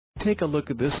Take a look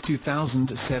at this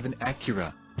 2007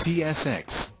 Acura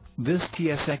TSX. This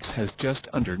TSX has just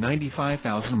under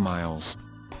 95,000 miles.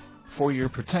 For your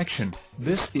protection,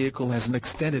 this vehicle has an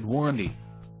extended warranty.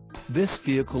 This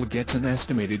vehicle gets an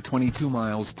estimated 22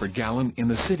 miles per gallon in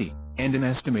the city, and an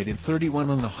estimated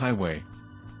 31 on the highway.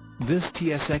 This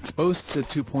TSX boasts a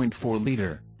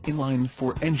 2.4-liter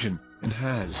inline-4 engine, and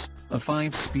has a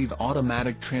 5-speed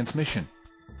automatic transmission.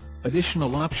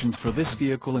 Additional options for this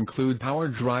vehicle include power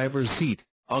driver's seat,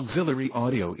 auxiliary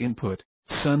audio input,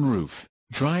 sunroof,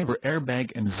 driver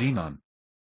airbag and xenon.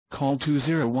 Call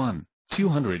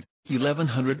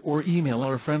 201-200-1100 or email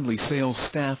our friendly sales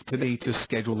staff today to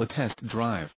schedule a test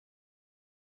drive.